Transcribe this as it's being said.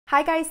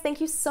Hi guys, thank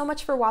you so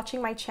much for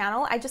watching my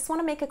channel. I just want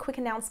to make a quick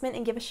announcement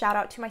and give a shout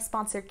out to my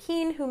sponsor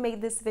Keen, who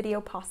made this video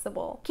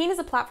possible. Keen is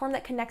a platform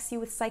that connects you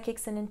with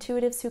psychics and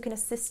intuitives who can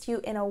assist you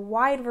in a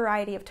wide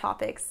variety of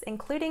topics,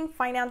 including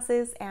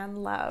finances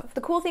and love. The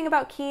cool thing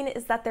about Keen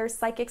is that there's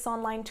psychics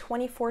online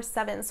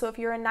 24/7, so if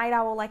you're a night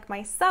owl like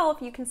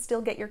myself, you can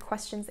still get your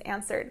questions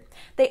answered.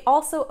 They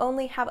also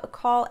only have a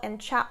call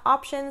and chat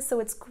option, so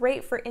it's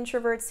great for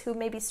introverts who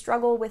maybe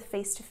struggle with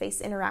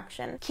face-to-face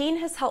interaction. Keen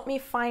has helped me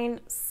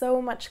find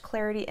so much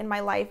clarity in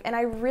my life, and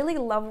I really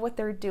love what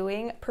they're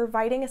doing,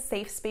 providing a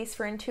safe space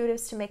for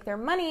intuitives to make their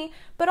money,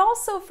 but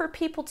also for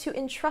people to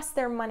entrust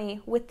their money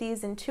with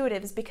these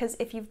intuitives, because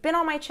if you've been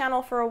on my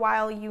channel for a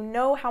while, you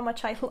know how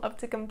much I love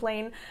to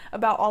complain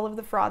about all of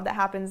the fraud that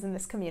happens in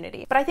this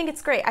community. But I think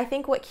it's great. I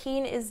think what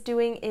Keen is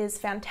doing is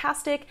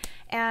fantastic,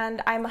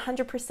 and I'm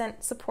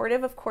 100%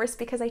 supportive, of course,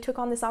 because I took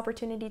on this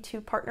opportunity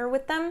to partner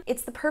with them.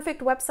 It's the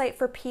perfect website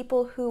for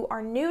people who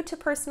are new to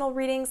personal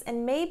readings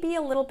and may be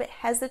a little bit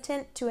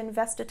hesitant to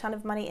invest a ton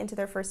of money into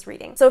their first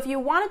reading. So if you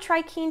want to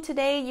try Keen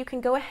today, you can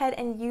go ahead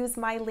and use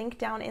my link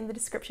down in the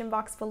description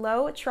box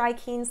below, try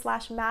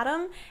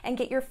Keen/Madam, and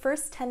get your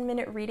first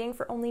 10-minute reading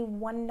for only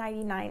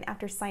 $1.99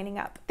 after signing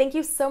up. Thank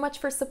you so much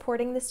for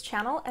supporting this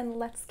channel, and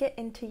let's get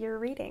into your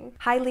reading.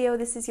 Hi Leo,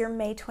 this is your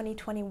May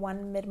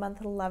 2021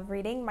 mid-month love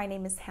reading. My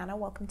name is Hannah,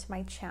 welcome to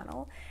my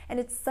channel, and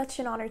it's such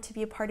an honor to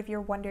be a part of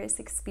your wondrous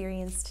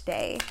experience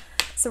today.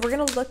 So we're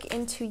going to look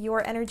into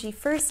your energy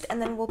first,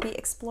 and then we'll be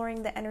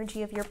exploring the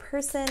energy of your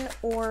person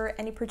or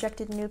any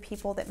projected new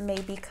people that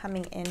may be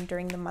coming in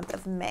during the month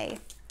of May.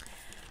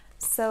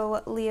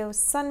 So Leo,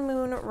 Sun,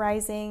 Moon,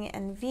 Rising,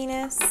 and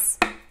Venus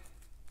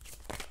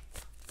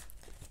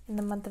in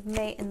the month of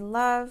May in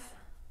love.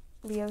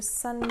 Leo,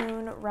 Sun,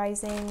 Moon,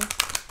 Rising,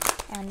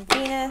 and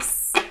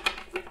Venus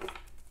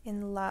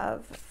in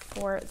love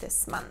for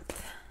this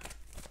month.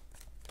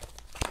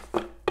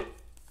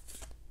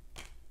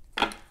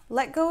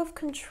 Let go of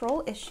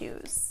control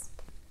issues.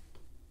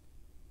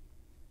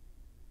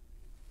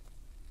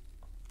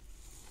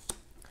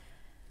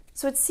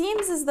 So it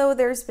seems as though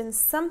there's been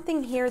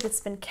something here that's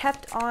been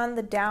kept on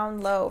the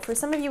down low. For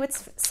some of you,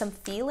 it's some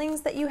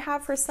feelings that you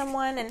have for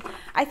someone. And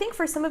I think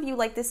for some of you,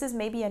 like, this is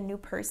maybe a new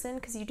person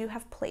because you do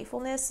have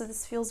playfulness. So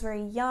this feels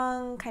very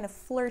young, kind of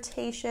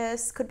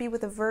flirtatious, could be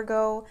with a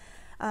Virgo.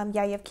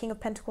 Yeah, you have King of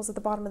Pentacles at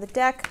the bottom of the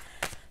deck.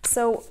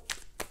 So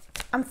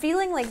I'm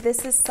feeling like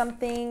this is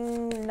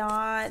something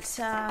not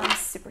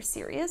super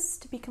serious,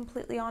 to be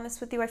completely honest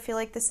with you. I feel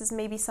like this is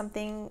maybe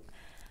something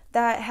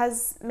that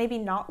has maybe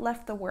not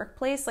left the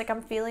workplace. Like,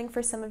 I'm feeling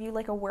for some of you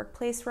like a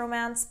workplace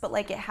romance, but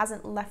like it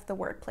hasn't left the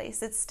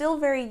workplace. It's still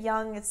very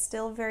young. It's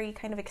still very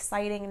kind of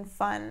exciting and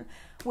fun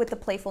with the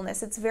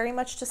playfulness. It's very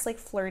much just like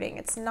flirting.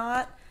 It's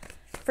not,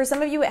 for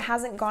some of you, it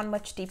hasn't gone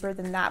much deeper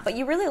than that, but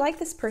you really like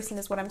this person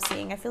is what I'm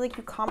seeing. I feel like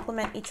you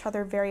complement each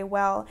other very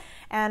well.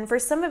 And for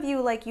some of you,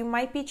 like, you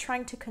might be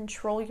trying to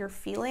control your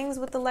feelings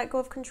with the let go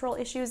of control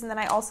issues. And then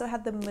I also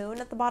had the moon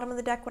at the bottom of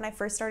the deck when I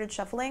first started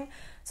shuffling.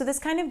 So this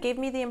kind of gave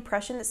me the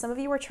impression that some of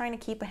you are trying to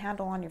keep a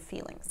handle on your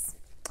feelings.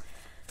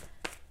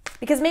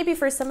 Because maybe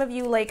for some of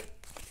you, like,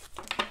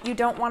 you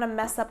don't want to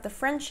mess up the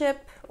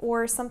friendship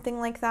or something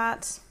like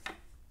that.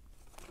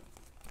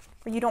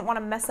 Or you don't want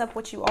to mess up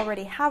what you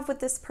already have with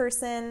this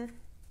person.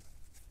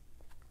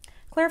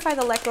 Clarify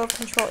the let go of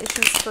control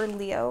issues for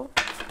Leo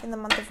in the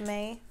month of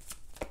May.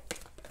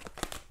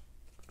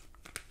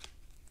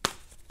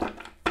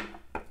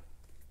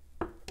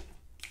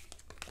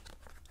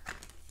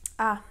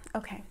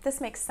 Okay, this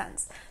makes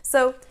sense.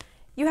 So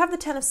you have the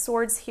Ten of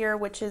Swords here,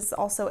 which is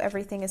also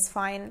everything is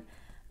fine.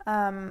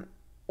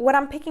 What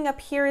I'm picking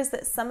up here is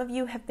that some of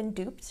you have been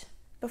duped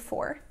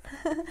before,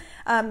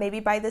 maybe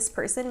by this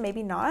person,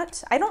 maybe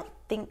not. I don't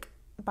think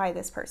by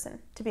this person,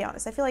 to be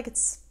honest. I feel like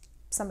it's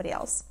somebody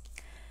else.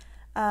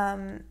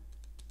 And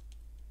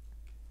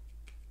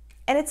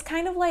it's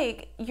kind of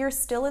like you're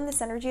still in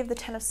this energy of the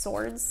Ten of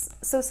Swords.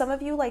 So some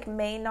of you like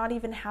may not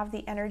even have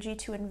the energy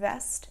to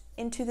invest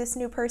into this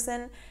new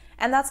person.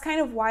 And that's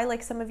kind of why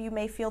like some of you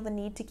may feel the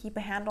need to keep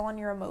a handle on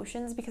your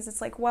emotions, because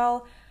it's like,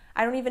 well,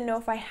 I don't even know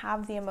if I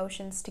have the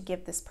emotions to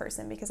give this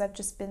person because I've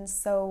just been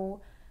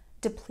so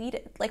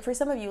depleted. Like for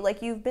some of you,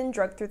 like you've been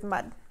drugged through the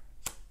mud.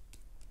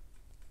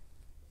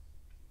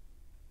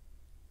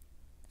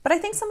 But I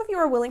think some of you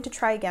are willing to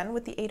try again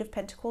with the Eight of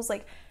Pentacles.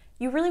 Like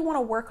you really want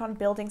to work on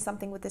building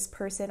something with this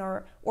person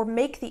or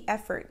make the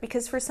effort,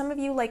 because for some of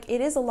you, like it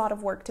is a lot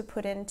of work to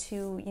put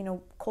into, you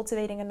know,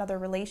 cultivating another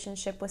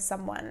relationship with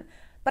someone.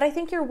 But I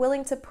think you're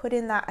willing to put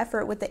in that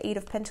effort with the Eight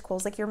of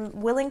Pentacles. Like you're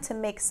willing to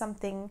make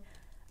something,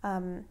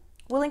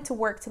 willing to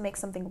work to make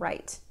something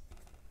right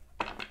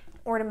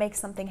or to make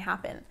something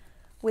happen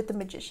with the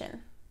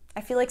Magician.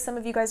 I feel like some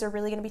of you guys are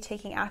really going to be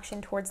taking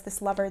action towards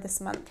this lover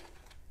this month.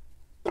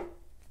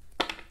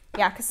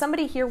 Yeah, because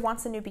somebody here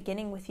wants a new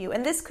beginning with you.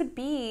 And this could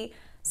be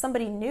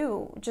somebody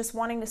new just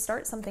wanting to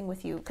start something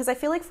with you. Because I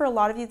feel like for a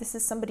lot of you, this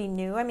is somebody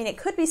new. I mean, it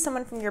could be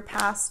someone from your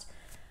past,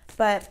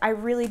 but I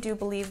really do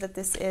believe that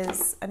this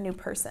is a new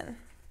person.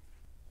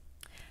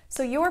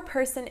 So your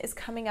person is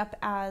coming up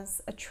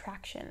as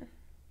attraction.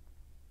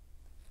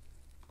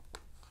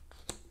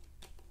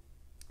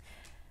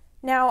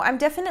 Now, I'm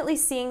definitely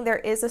seeing there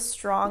is a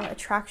strong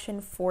attraction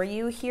for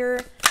you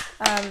here.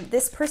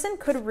 This person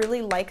could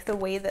really like the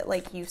way that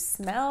like you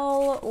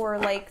smell or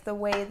like the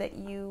way that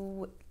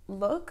you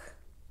look.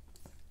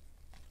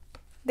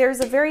 There's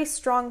a very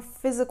strong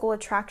physical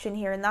attraction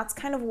here, and that's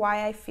kind of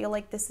why I feel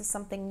like this is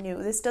something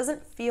new. This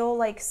doesn't feel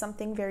like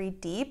something very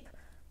deep.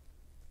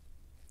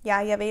 Yeah,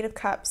 you have 8 of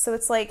Cups. So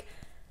it's like,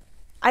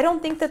 I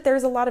don't think that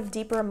there's a lot of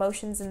deeper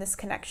emotions in this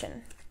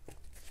connection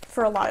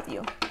for a lot of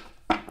you.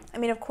 I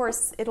mean, of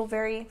course, it'll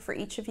vary for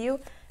each of you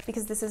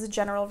because this is a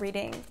general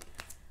reading.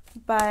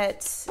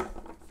 But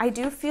I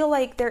do feel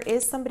like there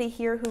is somebody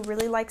here who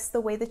really likes the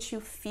way that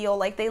you feel.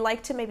 Like they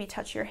like to maybe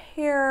touch your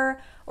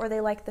hair, or they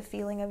like the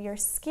feeling of your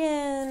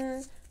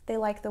skin. They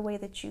like the way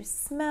that you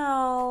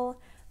smell,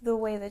 the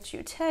way that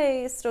you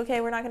taste.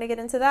 Okay, we're not going to get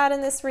into that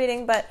in this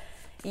reading, but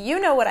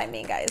you know what I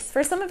mean, guys.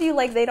 For some of you,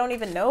 like they don't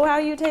even know how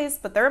you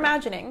taste, but they're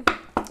imagining.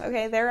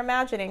 Okay, they're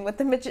imagining with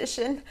the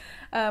Magician.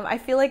 I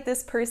feel like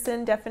this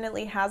person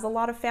definitely has a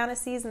lot of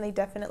fantasies, and they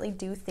definitely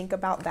do think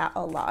about that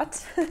a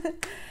lot.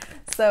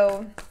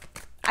 So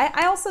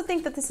I also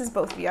think that this is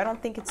both of you. I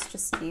don't think it's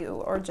just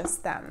you or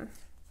just them.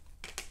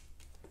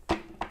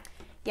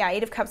 Yeah,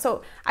 8 of Cups.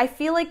 So I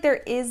feel like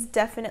there is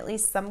definitely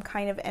some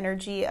kind of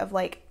energy of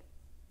like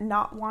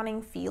not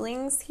wanting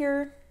feelings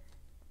here.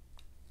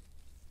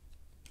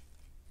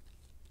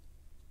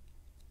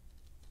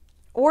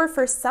 Or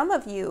for some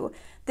of you,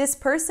 this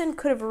person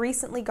could have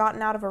recently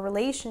gotten out of a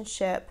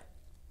relationship,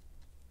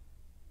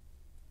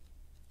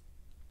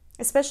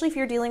 especially if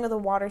you're dealing with a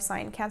water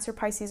sign, Cancer,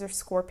 Pisces, or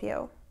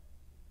Scorpio.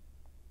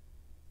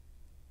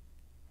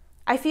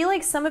 I feel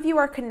like some of you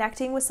are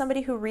connecting with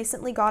somebody who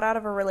recently got out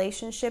of a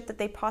relationship that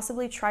they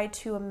possibly tried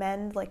to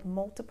amend like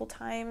multiple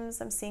times.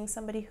 I'm seeing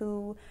somebody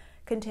who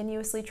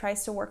continuously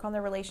tries to work on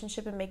their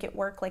relationship and make it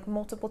work like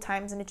multiple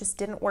times, and it just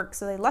didn't work.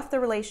 So they left the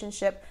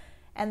relationship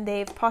and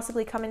they've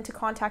possibly come into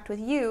contact with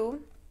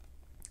you.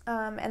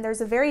 And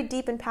there's a very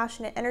deep and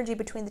passionate energy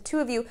between the two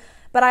of you.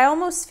 But I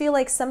almost feel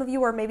like some of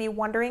you are maybe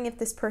wondering if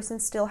this person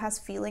still has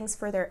feelings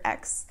for their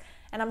ex.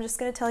 And I'm just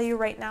going to tell you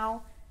right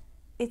now,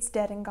 it's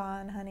dead and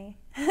gone, honey.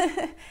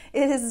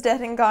 It is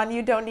dead and gone.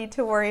 You don't need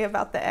to worry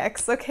about the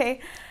ex, okay?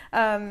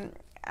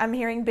 I'm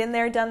hearing been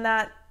there, done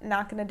that,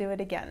 not going to do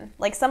it again.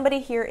 Like somebody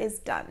here is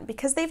done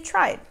because they've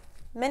tried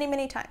many,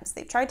 many times.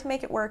 They've tried to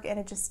make it work and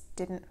it just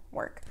didn't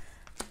work.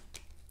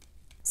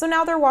 So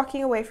now they're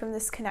walking away from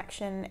this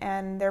connection,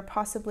 and they're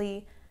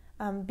possibly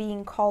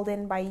being called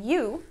in by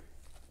you.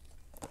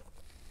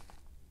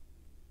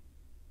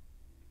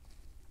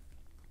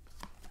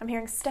 I'm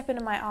hearing step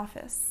into my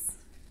office.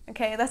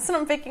 Okay, that's what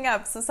I'm picking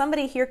up. So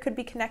somebody here could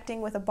be connecting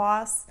with a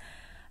boss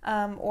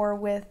or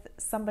with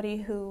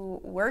somebody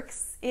who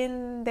works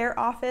in their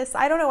office.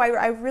 I don't know.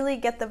 I really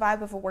get the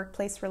vibe of a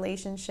workplace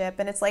relationship.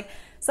 And it's like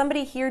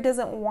somebody here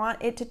doesn't want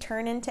it to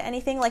turn into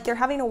anything. Like they're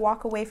having to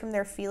walk away from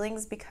their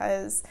feelings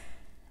because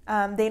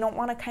they don't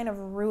want to kind of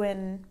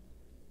ruin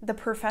the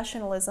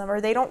professionalism,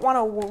 or they don't want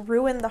to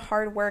ruin the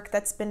hard work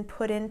that's been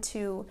put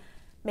into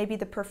maybe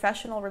the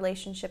professional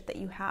relationship that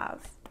you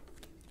have.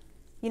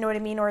 You know what I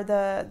mean? Or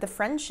the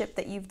friendship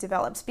that you've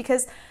developed.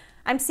 Because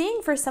I'm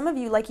seeing for some of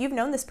you, like you've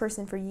known this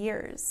person for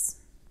years.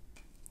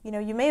 You know,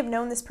 you may have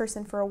known this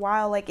person for a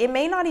while. Like it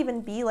may not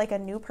even be like a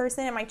new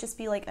person. It might just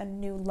be like a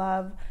new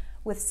love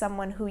with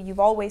someone who you've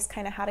always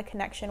kind of had a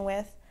connection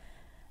with.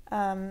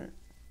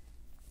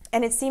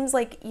 And it seems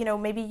like, you know,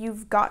 maybe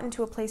you've gotten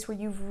to a place where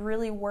you've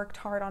really worked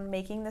hard on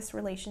making this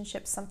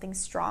relationship something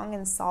strong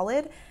and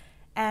solid.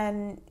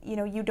 And, you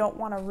know, you don't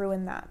want to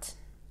ruin that.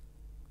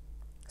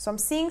 So I'm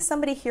seeing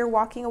somebody here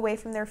walking away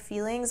from their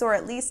feelings, or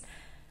at least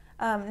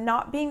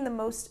not being the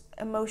most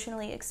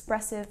emotionally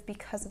expressive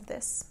because of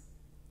this.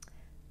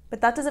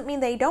 But that doesn't mean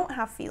they don't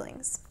have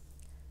feelings.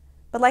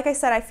 But like I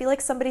said, I feel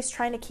like somebody's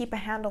trying to keep a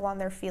handle on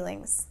their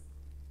feelings.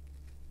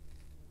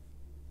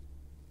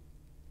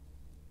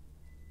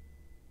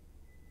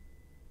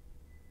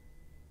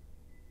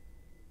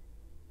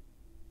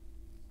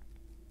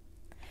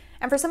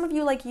 And for some of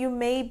you, like you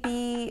may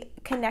be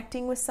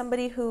connecting with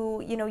somebody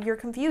who, you know, you're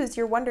confused.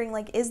 You're wondering,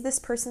 like, is this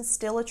person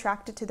still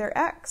attracted to their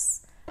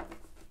ex?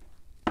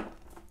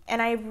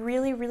 And I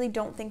really, really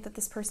don't think that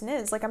this person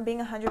is. Like, I'm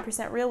being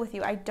 100% real with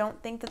you. I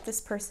don't think that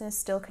this person is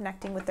still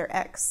connecting with their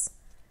ex.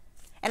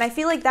 And I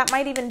feel like that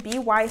might even be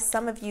why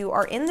some of you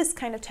are in this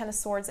kind of Ten of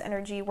Swords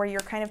energy where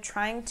you're kind of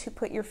trying to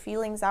put your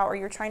feelings out, or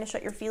you're trying to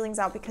shut your feelings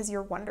out because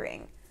you're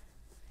wondering.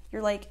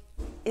 You're like,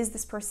 is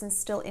this person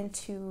still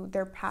into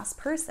their past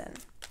person?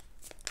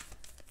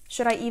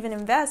 Should I even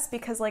invest?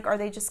 Because like, are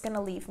they just going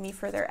to leave me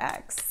for their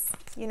ex?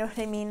 You know what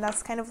I mean?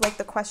 That's kind of like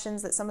the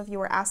questions that some of you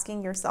are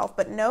asking yourself.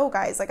 But no,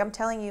 guys, like I'm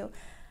telling you,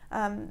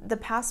 the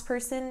past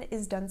person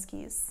is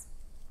Dunskies.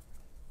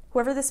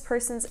 Whoever this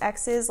person's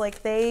ex is,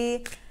 like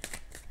they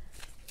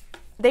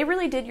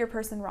really did your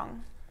person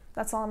wrong.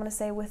 That's all I'm going to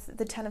say with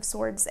the Ten of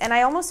Swords. And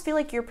I almost feel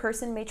like your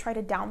person may try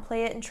to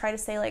downplay it and try to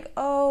say like,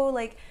 oh,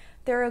 like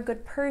they're a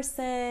good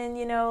person,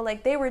 you know,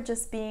 like they were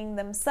just being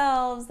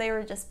themselves, they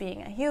were just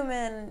being a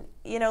human,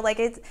 you know, like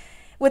it's,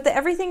 with the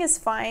everything is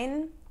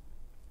fine,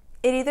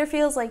 it either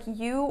feels like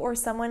you or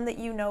someone that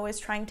you know is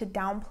trying to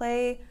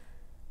downplay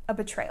a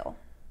betrayal.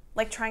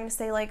 Like trying to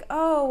say like,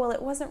 oh, well,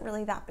 it wasn't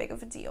really that big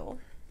of a deal.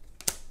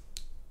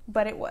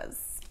 But it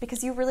was,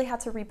 because you really had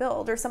to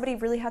rebuild, or somebody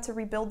really had to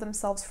rebuild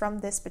themselves from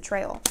this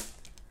betrayal.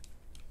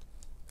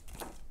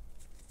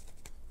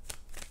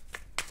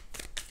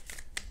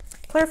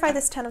 Clarify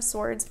this Ten of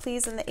Swords,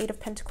 please, and the Eight of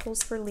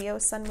Pentacles for Leo,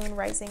 Sun, Moon,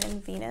 Rising,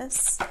 and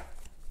Venus.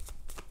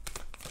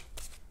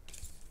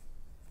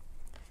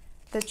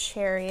 The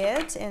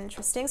Chariot,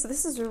 interesting. So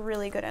this is a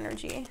really good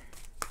energy.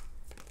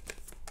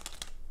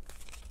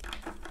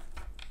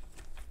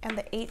 And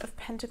the Eight of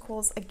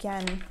Pentacles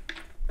again.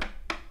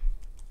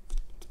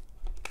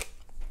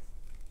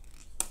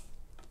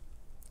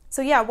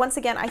 So yeah, once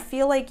again, I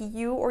feel like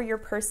you or your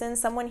person,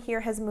 someone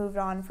here has moved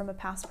on from a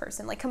past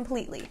person, like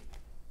completely.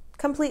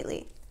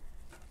 Completely.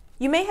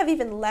 You may have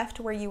even left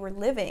where you were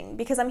living,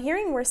 because I'm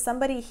hearing where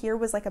somebody here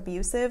was like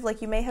abusive,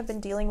 like you may have been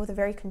dealing with a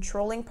very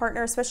controlling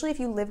partner, especially if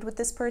you lived with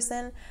this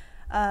person,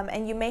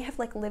 and you may have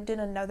like lived in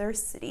another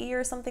city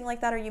or something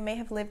like that, or you may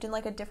have lived in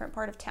like a different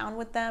part of town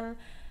with them,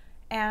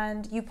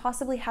 and you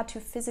possibly had to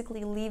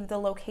physically leave the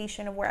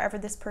location of wherever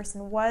this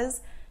person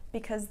was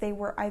because they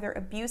were either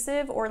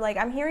abusive, or like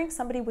I'm hearing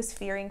somebody was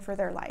fearing for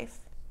their life.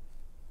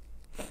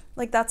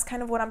 Like that's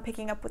kind of what I'm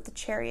picking up with the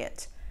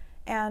Chariot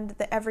and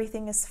the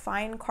everything is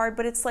fine card,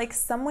 but it's like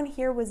someone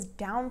here was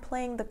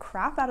downplaying the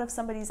crap out of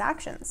somebody's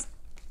actions.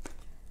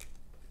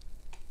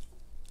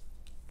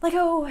 Like,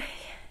 oh,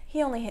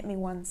 he only hit me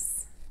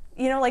once.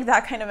 You know, like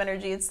that kind of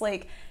energy. It's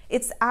like,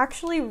 it's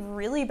actually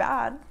really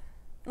bad.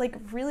 Like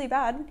really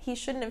bad. He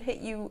shouldn't have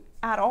hit you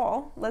at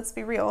all. Let's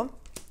be real.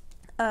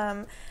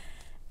 And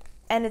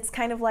it's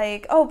kind of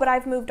like, oh, but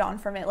I've moved on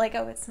from it. Like,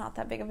 oh, it's not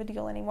that big of a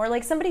deal anymore.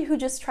 Like somebody who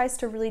just tries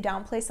to really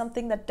downplay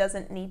something that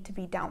doesn't need to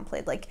be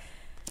downplayed. Like,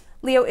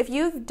 Leo, if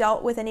you've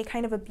dealt with any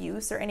kind of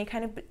abuse or any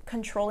kind of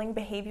controlling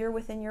behavior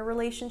within your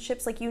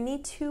relationships, like you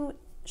need to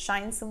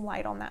shine some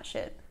light on that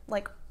shit,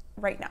 like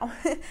right now.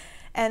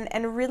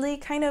 and really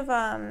kind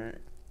of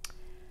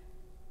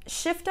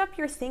shift up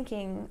your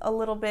thinking a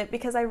little bit,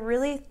 because I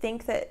really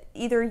think that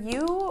either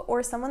you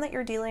or someone that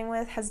you're dealing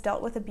with has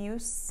dealt with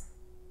abuse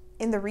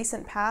in the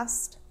recent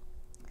past,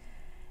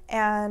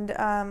 and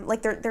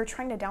like they're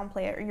trying to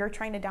downplay it, or you're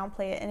trying to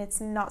downplay it, and it's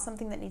not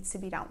something that needs to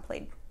be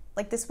downplayed.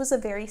 Like this was a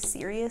very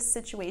serious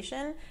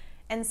situation,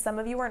 and some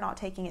of you are not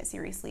taking it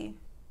seriously,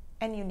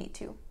 and you need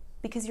to,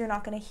 because you're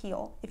not going to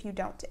heal if you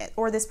don't,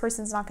 or this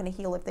person's not going to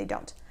heal if they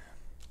don't.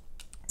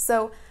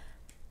 So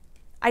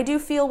I do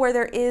feel where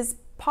there is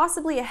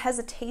possibly a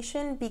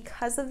hesitation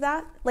because of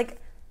that. Like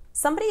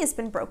somebody has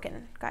been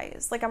broken,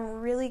 guys. Like I'm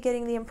really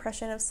getting the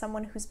impression of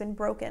someone who's been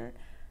broken,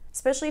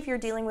 especially if you're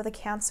dealing with a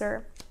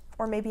Cancer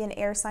or maybe an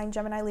air sign,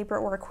 Gemini,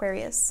 Libra, or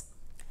Aquarius.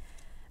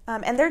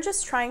 And they're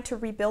just trying to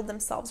rebuild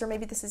themselves, or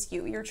maybe this is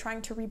you. You're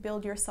trying to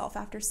rebuild yourself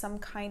after some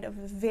kind of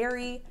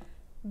very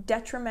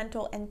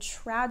detrimental and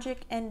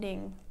tragic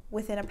ending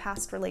within a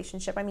past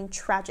relationship. I mean,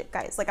 tragic,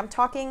 guys. Like I'm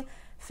talking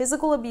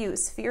physical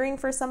abuse, fearing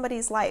for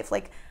somebody's life.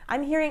 Like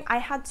I'm hearing I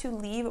had to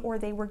leave or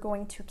they were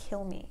going to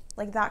kill me.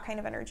 Like that kind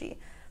of energy.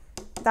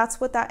 That's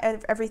what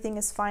that everything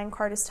is fine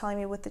card is telling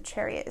me with the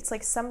Chariot. It's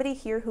like somebody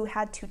here who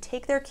had to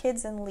take their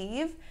kids and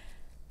leave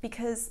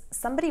because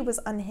somebody was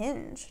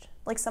unhinged.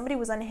 Like somebody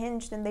was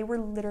unhinged and they were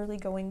literally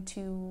going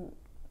to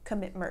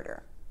commit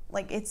murder.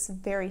 Like it's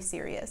very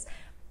serious.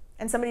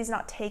 And somebody's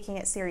not taking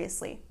it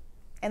seriously,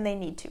 and they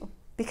need to,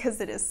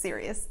 because it is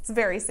serious. It's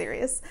very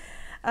serious.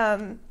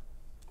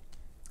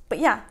 But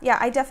yeah,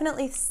 I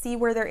definitely see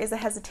where there is a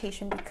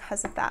hesitation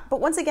because of that.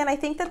 But once again, I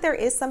think that there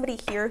is somebody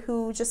here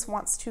who just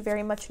wants to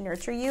very much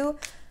nurture you,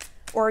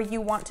 or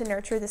you want to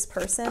nurture this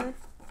person,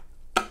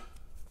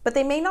 but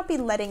they may not be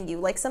letting you.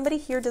 Like somebody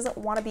here doesn't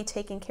want to be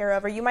taken care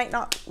of, or you might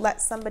not let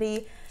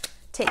somebody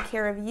take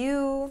care of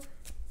you.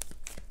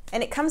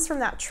 And it comes from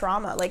that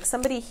trauma. Like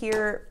somebody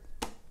here,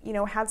 you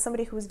know, had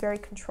somebody who was very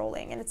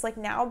controlling, and it's like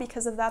now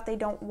because of that they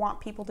don't want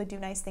people to do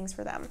nice things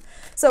for them.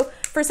 So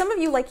for some of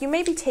you, like you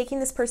may be taking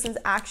this person's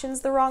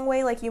actions the wrong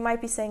way. Like you might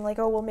be saying like,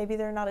 oh well, maybe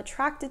they're not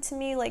attracted to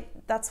me, like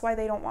that's why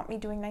they don't want me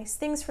doing nice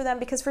things for them.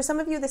 Because for some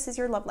of you, this is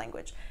your love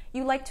language.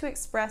 You like to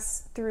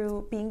express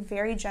through being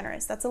very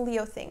generous. That's a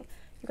Leo thing.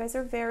 You guys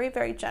are very,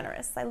 very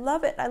generous. I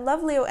love it. I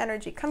love Leo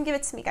energy. Come give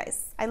it to me,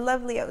 guys. I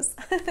love Leos.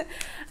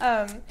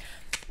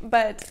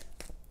 But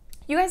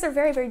you guys are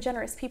very, very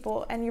generous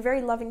people, and you're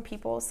very loving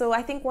people. So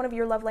I think one of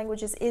your love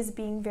languages is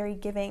being very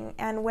giving.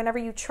 And whenever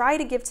you try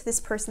to give to this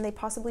person, they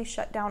possibly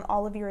shut down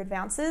all of your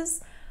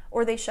advances,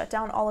 or they shut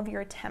down all of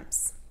your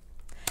attempts.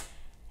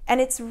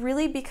 And it's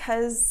really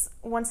because,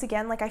 once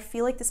again, like I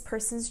feel like this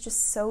person's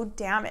just so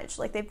damaged.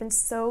 Like they've been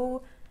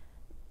so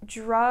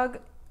dragged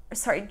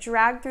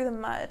through the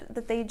mud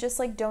that they just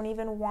like don't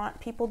even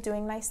want people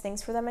doing nice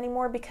things for them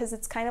anymore, because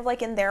it's kind of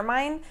like in their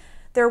mind,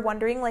 they're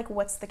wondering like,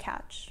 what's the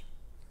catch?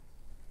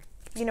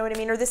 You know what I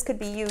mean? Or this could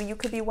be you. You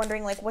could be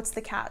wondering like, what's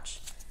the catch?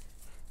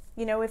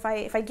 You know, if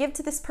I give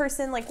to this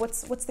person, like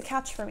what's the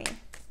catch for me?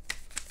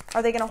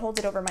 Are they going to hold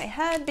it over my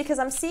head? Because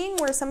I'm seeing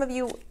where some of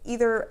you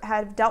either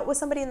have dealt with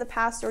somebody in the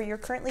past, or you're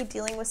currently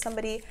dealing with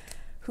somebody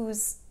who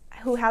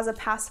has a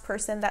past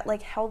person that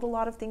like held a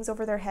lot of things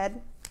over their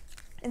head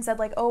and said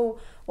like, oh,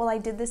 well, I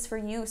did this for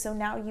you, so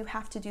now you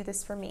have to do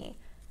this for me.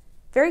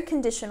 Very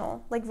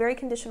conditional, like very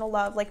conditional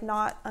love, like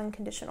not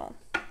unconditional.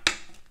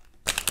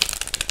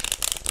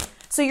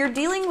 So you're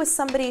dealing with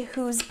somebody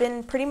who's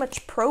been pretty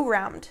much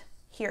programmed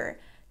here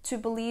to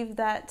believe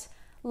that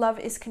love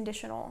is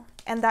conditional,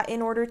 and that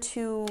in order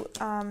to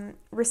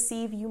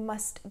receive, you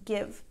must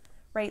give,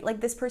 right?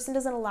 Like this person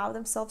doesn't allow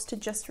themselves to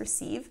just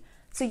receive.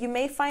 So you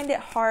may find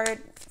it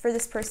hard for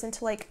this person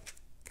to like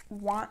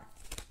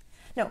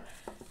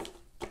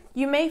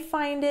you may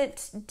find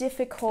it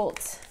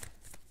difficult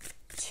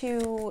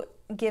to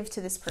give to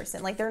this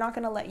person. Like they're not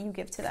going to let you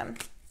give to them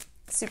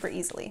super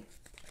easily.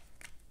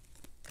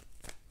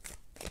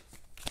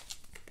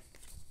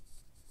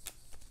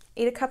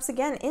 Eight of Cups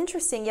again,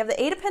 interesting. You have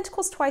the Eight of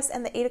Pentacles twice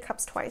and the Eight of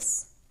Cups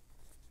twice.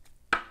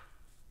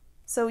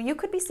 So you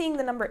could be seeing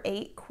the number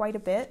 8 quite a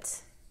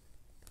bit.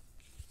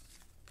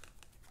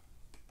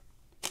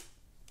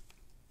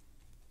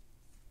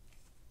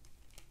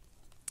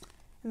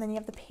 And then you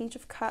have the Page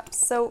of Cups.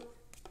 So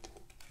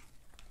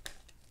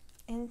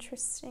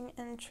interesting,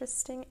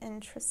 interesting,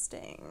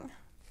 interesting.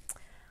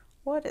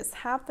 What is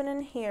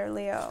happening here,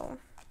 Leo?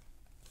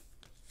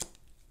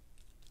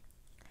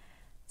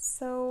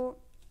 So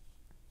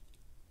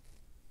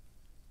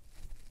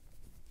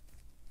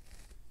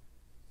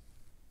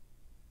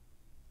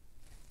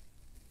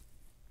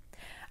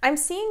I'm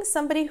seeing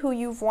somebody who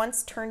you've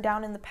once turned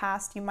down in the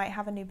past, you might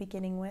have a new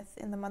beginning with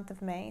in the month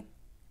of May.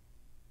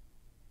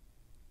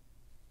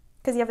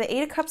 Because you have the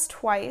Eight of Cups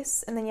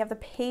twice, and then you have the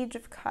Page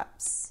of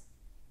Cups.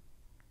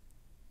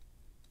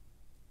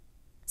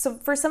 So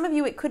for some of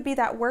you, it could be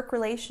that work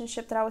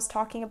relationship that I was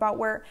talking about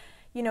where,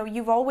 you know,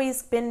 you've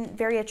always been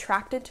very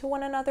attracted to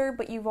one another,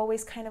 but you've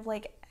always kind of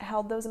like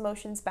held those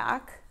emotions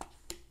back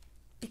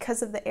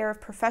because of the air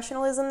of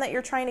professionalism that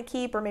you're trying to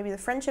keep, or maybe the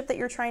friendship that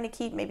you're trying to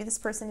keep. Maybe this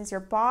person is your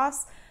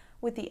boss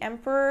with the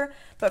Emperor.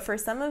 But for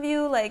some of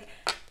you, like,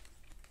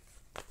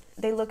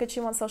 they look at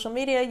you on social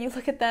media, you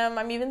look at them.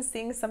 I'm even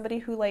seeing somebody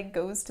who like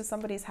goes to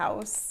somebody's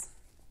house.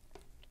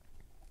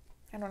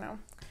 I don't know.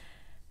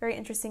 Very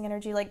interesting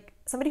energy. Like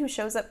somebody who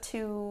shows up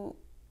to,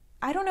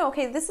 I don't know.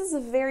 Okay, this is a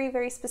very,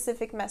 very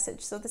specific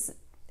message. So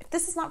if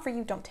this is not for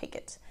you, don't take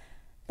it.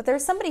 But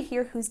there's somebody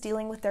here who's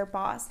dealing with their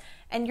boss,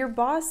 and your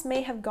boss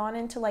may have gone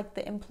into like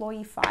the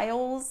employee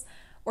files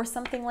or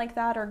something like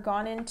that, or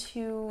gone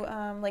into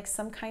like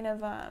some kind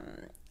of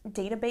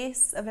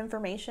database of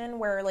information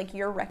where like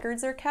your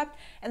records are kept,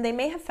 and they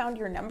may have found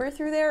your number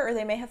through there, or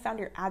they may have found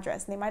your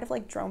address, and they might have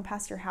like drone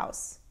past your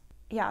house.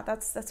 Yeah,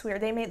 that's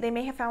weird. They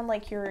may have found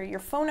like your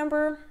phone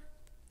number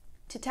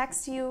to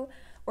text you,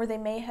 or they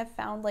may have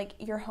found like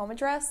your home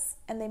address,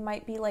 and they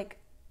might be like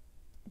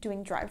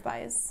doing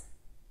drive-bys,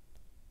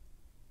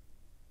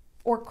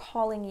 or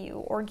calling you,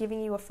 or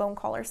giving you a phone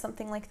call or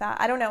something like that.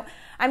 I don't know.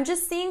 I'm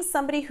just seeing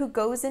somebody who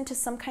goes into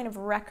some kind of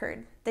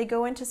record. They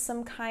go into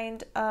some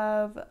kind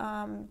of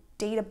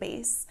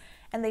database,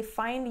 and they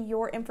find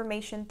your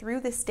information through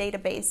this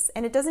database.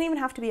 And it doesn't even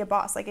have to be a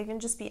boss. Like it can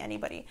just be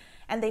anybody.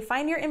 And they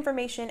find your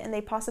information, and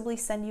they possibly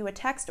send you a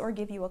text or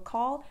give you a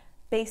call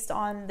based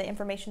on the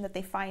information that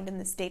they find in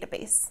this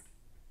database.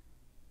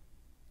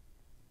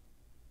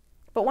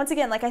 But once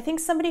again, like I think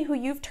somebody who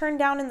you've turned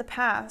down in the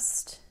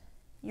past,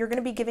 you're going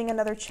to be giving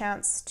another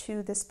chance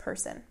to this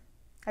person.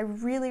 I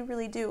really,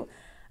 really do.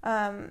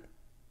 And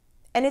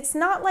it's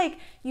not like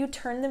you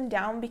turned them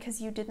down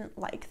because you didn't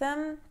like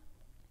them.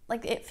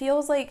 Like it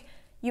feels like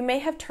you may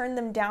have turned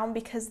them down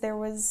because there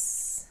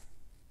was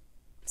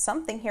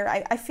something here.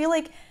 I feel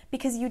like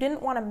because you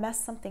didn't want to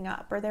mess something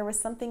up, or there was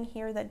something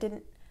here that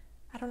didn't,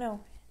 I don't know.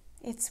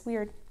 It's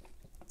weird.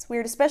 It's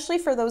weird, especially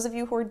for those of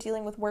you who are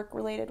dealing with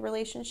work-related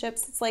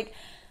relationships. It's like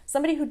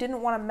somebody who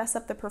didn't want to mess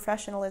up the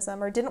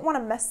professionalism, or didn't want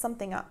to mess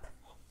something up.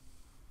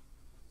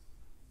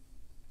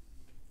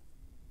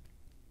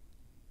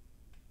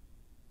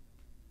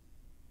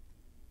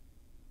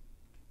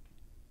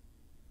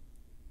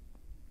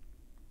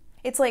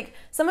 It's like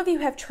some of you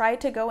have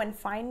tried to go and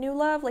find new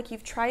love, like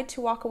you've tried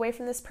to walk away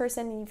from this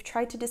person, and you've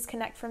tried to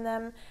disconnect from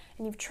them,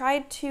 and you've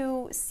tried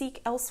to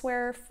seek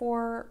elsewhere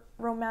for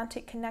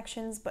romantic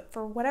connections, but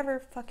for whatever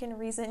fucking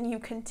reason, you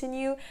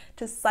continue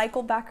to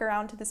cycle back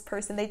around to this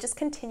person. They just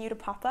continue to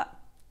pop up.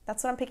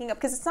 That's what I'm picking up,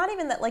 because it's not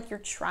even that like you're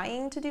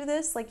trying to do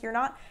this, like you're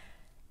not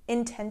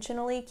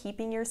intentionally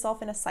keeping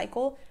yourself in a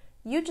cycle.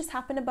 You just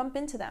happen to bump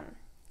into them.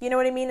 You know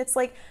what I mean? It's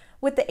like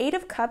with the Eight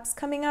of Cups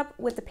coming up,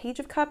 with the Page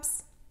of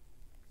Cups,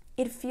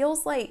 it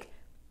feels like,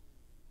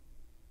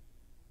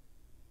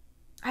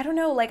 I don't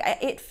know, like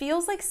it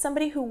feels like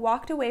somebody who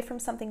walked away from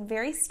something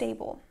very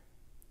stable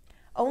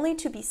only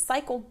to be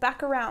cycled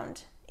back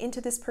around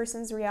into this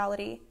person's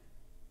reality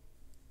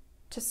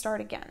to start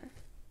again.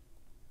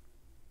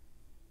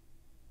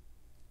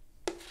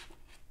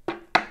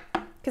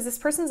 Because this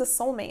person's a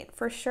soulmate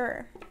for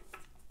sure.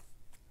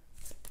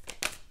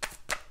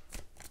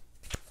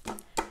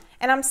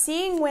 And I'm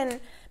seeing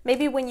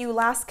maybe when you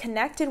last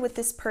connected with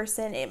this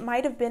person, it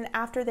might have been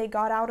after they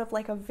got out of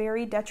like a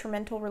very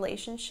detrimental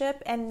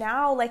relationship, and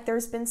now like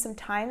there's been some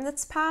time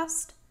that's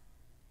passed,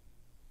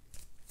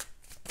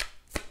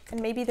 and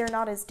maybe they're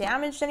not as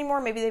damaged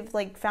anymore. Maybe they've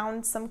like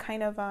found some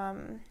kind of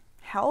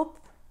help.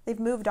 They've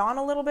moved on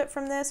a little bit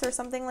from this or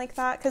something like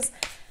that. Because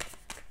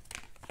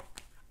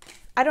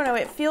I don't know,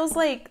 it feels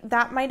like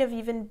that might have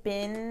even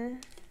been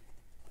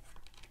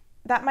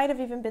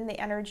the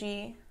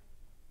energy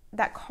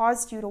that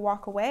caused you to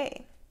walk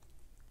away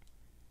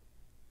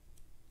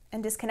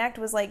and disconnect.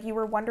 Was like you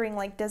were wondering,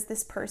 like, does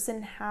this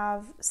person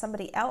have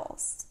somebody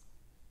else?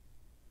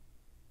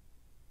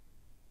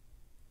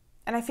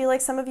 And I feel like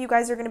some of you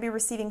guys are going to be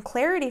receiving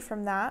clarity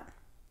from that,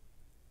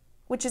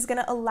 which is going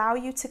to allow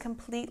you to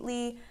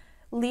completely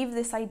leave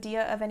this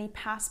idea of any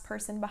past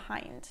person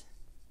behind.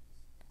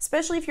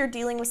 Especially if you're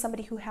dealing with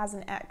somebody who has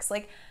an ex.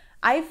 Like,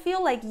 I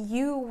feel like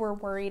you were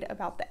worried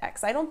about the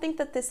ex. I don't think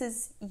that this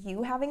is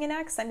you having an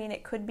ex. I mean,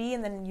 it could be,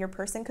 and then your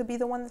person could be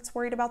the one that's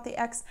worried about the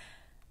ex.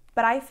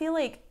 But I feel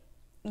like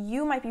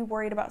you might be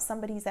worried about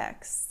somebody's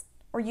ex.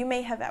 Or you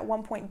may have at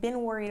one point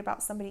been worried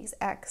about somebody's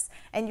ex.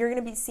 And you're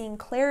going to be seeing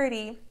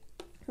clarity.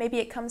 Maybe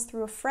it comes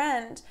through a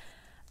friend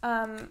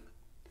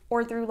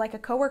or through like a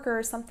coworker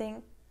or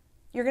something.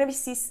 You're going to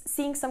be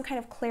seeing some kind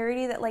of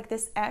clarity that like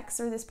this ex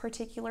or this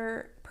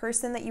particular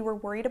person that you were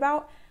worried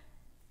about,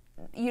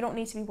 you don't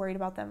need to be worried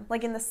about them,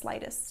 like in the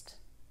slightest,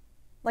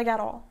 like at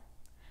all.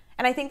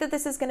 And I think that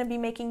this is going to be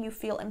making you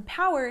feel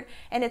empowered,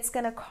 and it's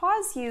going to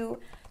cause you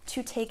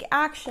to take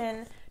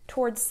action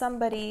towards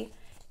somebody,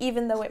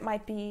 even though it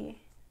might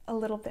be a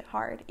little bit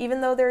hard, even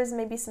though there's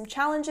maybe some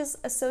challenges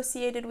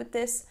associated with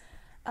this,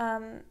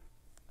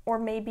 or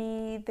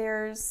maybe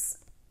there's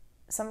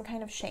some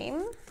kind of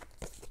shame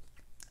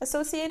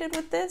associated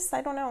with this.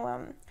 I don't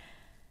know.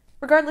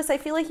 Regardless, I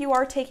feel like you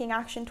are taking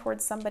action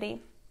towards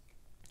somebody.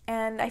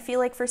 And I feel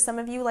like for some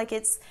of you, like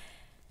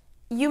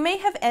you may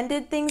have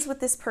ended things with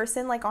this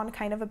person like on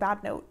kind of a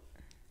bad note,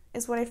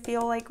 is what I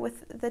feel like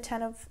with the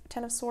Ten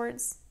of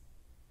Swords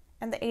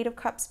and the Eight of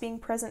Cups being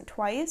present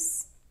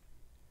twice.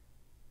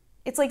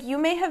 It's like you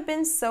may have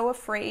been so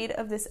afraid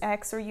of this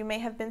ex, or you may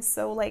have been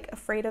so like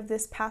afraid of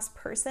this past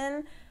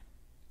person,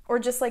 or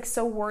just like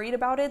so worried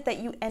about it that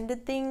you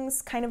ended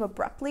things kind of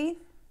abruptly.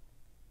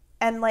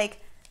 And like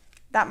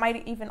that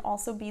might even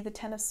also be the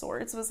Ten of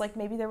Swords, was like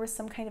maybe there was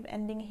some kind of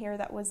ending here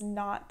that was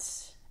not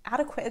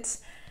adequate,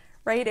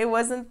 right? It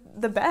wasn't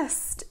the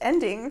best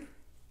ending.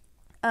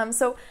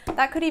 So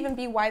that could even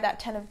be why that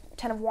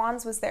Ten of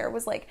Wands was there,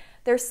 was like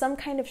there's some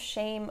kind of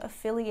shame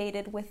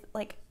affiliated with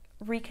like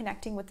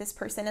reconnecting with this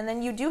person. And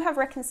then you do have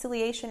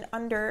reconciliation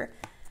under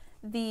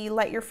the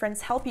Let Your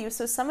Friends Help You.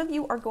 So some of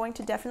you are going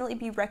to definitely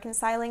be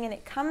reconciling, and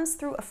it comes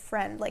through a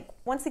friend. Like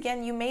once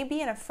again, you may be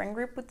in a friend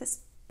group with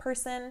this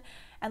person,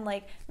 and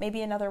like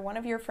maybe another one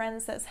of your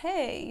friends says,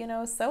 hey, you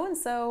know,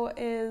 so-and-so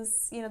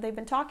is, you know, they've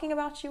been talking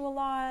about you a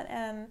lot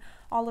and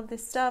all of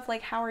this stuff,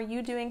 like how are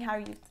you doing, are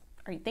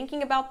you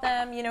thinking about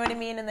them, you know what I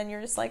mean? And then you're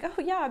just like,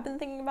 oh yeah, I've been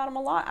thinking about them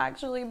a lot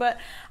actually, but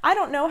I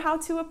don't know how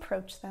to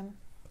approach them,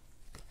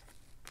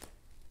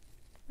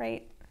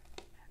 right?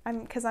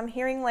 Because I'm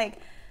hearing like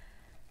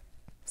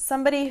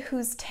somebody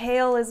whose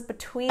tail is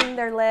between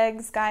their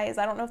legs, guys.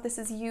 I don't know if this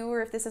is you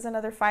or if this is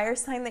another fire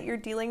sign that you're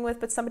dealing with,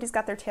 but somebody's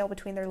got their tail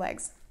between their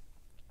legs.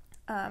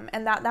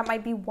 And that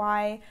might be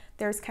why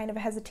there's kind of a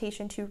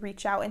hesitation to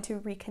reach out and to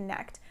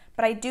reconnect.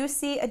 But I do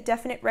see a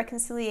definite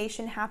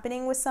reconciliation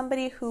happening with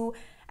somebody who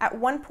at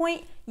one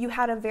point you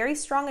had a very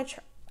strong,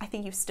 I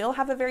think you still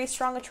have a very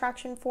strong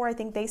attraction for. I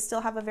think they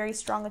still have a very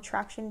strong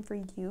attraction for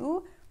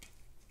you.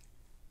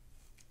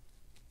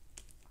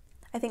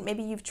 I think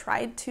maybe you've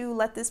tried to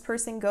let this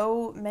person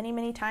go many,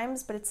 many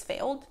times, but it's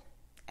failed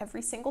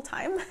every single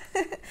time.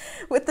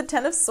 With the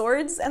Ten of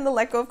Swords and the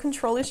let go of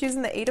control issues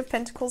and the Eight of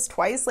Pentacles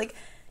twice, like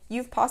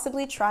you've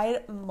possibly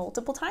tried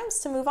multiple times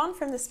to move on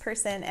from this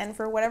person, and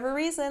for whatever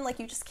reason, like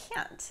you just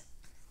can't.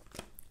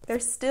 They're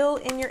still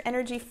in your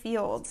energy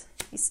field.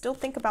 You still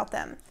think about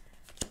them.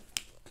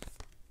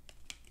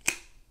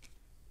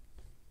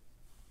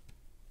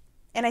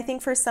 And I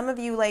think for some of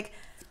you, like,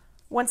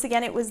 once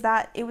again, it was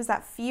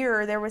that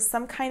fear. There was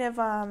some kind of,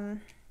 I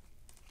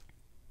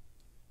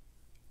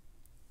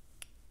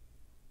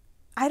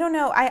don't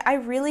know. I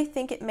really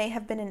think it may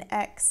have been an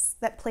ex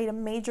that played a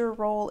major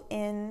role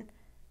in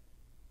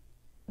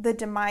the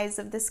demise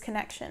of this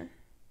connection.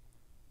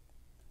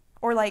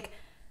 Or like,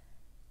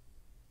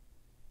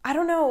 I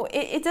don't know.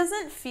 It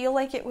doesn't feel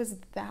like it was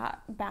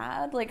that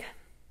bad. Like,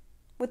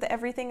 with the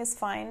everything is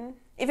fine.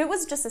 If it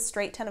was just a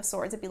straight Ten of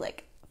Swords, it'd be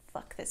like,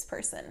 fuck this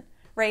person,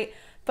 right?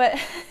 But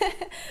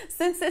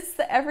since it's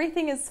the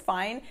everything is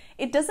fine,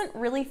 it doesn't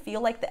really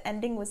feel like the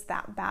ending was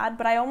that bad,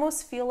 but I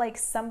almost feel like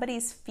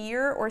somebody's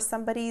fear or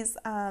somebody's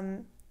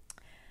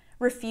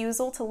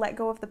refusal to let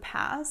go of the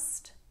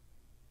past,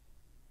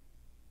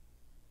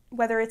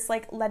 whether it's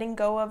like letting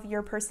go of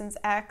your person's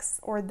ex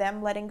or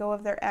them letting go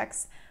of their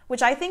ex,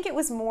 which I think it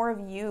was more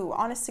of you,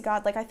 honest to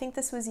God. Like, I think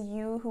this was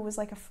you who was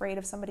like afraid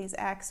of somebody's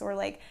ex, or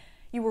like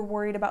you were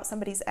worried about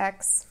somebody's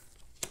ex.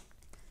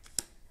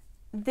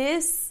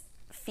 this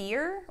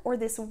fear or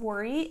this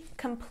worry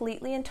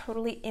completely and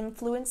totally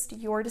influenced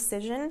your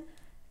decision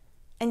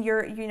and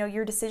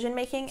your decision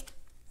making,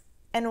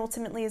 and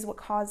ultimately is what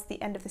caused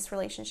the end of this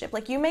relationship.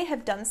 Like, you may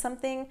have done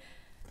something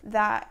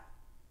that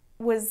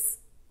was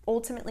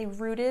ultimately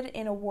rooted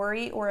in a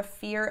worry or a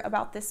fear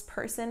about this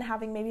person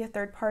having maybe a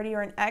third party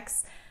or an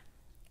ex,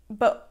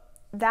 but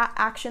that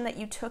action that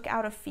you took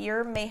out of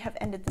fear may have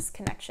ended this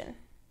connection.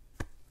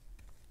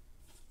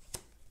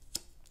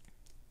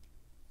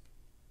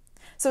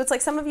 So it's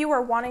like some of you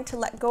are wanting to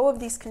let go of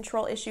these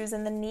control issues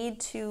and the need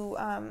to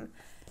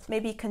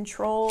maybe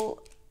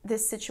control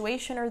this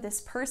situation or this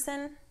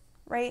person,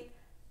 right?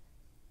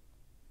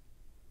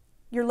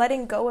 You're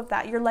letting go of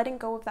that. You're letting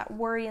go of that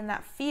worry and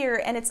that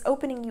fear, and it's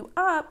opening you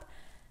up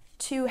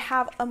to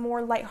have a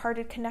more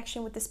lighthearted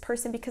connection with this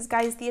person, because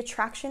guys, the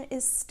attraction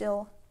is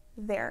still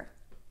there.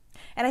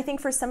 And I think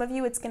for some of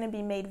you, it's going to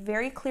be made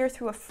very clear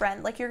through a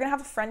friend. Like, you're going to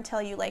have a friend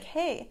tell you, like,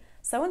 hey,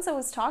 so-and-so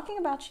was talking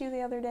about you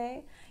the other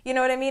day. You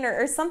know what I mean?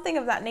 Or something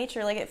of that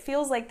nature. Like, it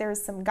feels like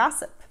there's some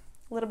gossip,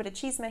 a little bit of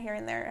chisme here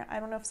and there. I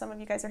don't know if some of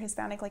you guys are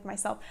Hispanic like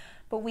myself,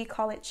 but we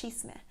call it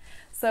chisme.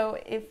 So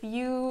if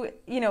you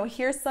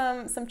hear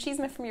some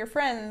chisme from your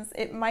friends,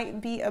 it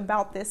might be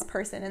about this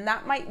person. And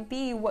that might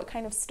be what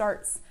kind of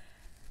starts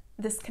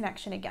this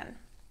connection again.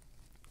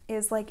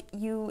 Is like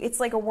it's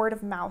like a word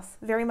of mouth,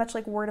 very much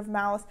like word of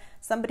mouth.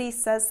 Somebody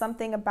says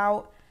something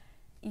about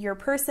your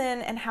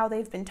person and how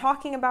they've been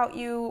talking about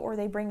you, or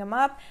they bring them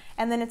up,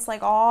 and then it's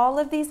like all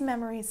of these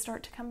memories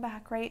start to come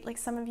back, right? Like,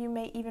 some of you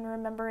may even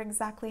remember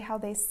exactly how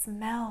they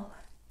smell,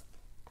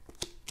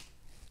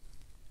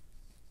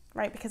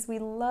 right? Because we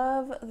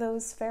love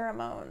those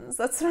pheromones.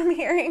 That's what I'm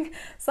hearing.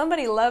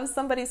 Somebody loves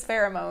somebody's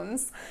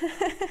pheromones.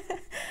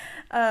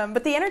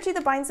 But the energy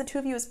that binds the two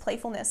of you is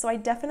playfulness. So I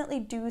definitely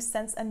do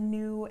sense a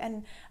new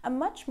and a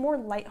much more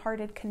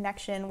lighthearted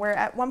connection, where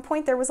at one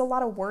point there was a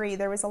lot of worry,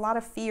 there was a lot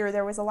of fear,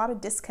 there was a lot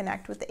of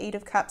disconnect with the Eight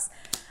of Cups.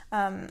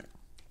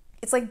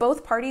 It's like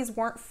both parties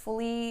weren't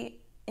fully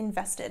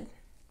invested.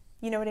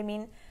 You know what I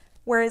mean?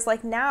 Whereas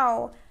like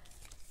now,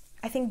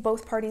 I think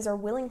both parties are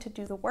willing to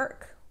do the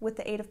work, with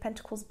the Eight of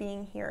Pentacles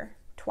being here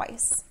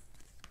twice.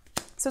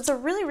 So it's a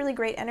really, really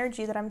great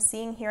energy that I'm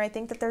seeing here. I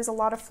think that there's a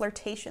lot of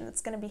flirtation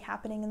that's going to be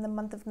happening in the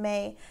month of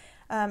May.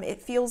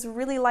 It feels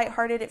really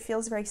lighthearted. It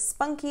feels very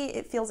spunky.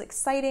 It feels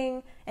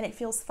exciting, and it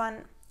feels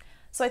fun.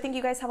 So I think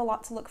you guys have a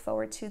lot to look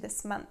forward to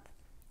this month.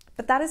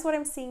 But that is what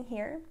I'm seeing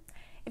here.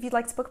 If you'd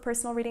like to book a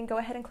personal reading, go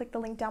ahead and click the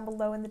link down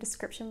below in the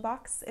description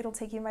box. It'll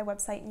take you to my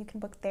website and you can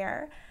book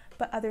there.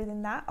 But other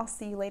than that, I'll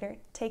see you later.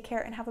 Take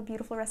care and have a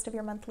beautiful rest of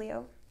your month,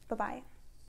 Leo. Bye-bye.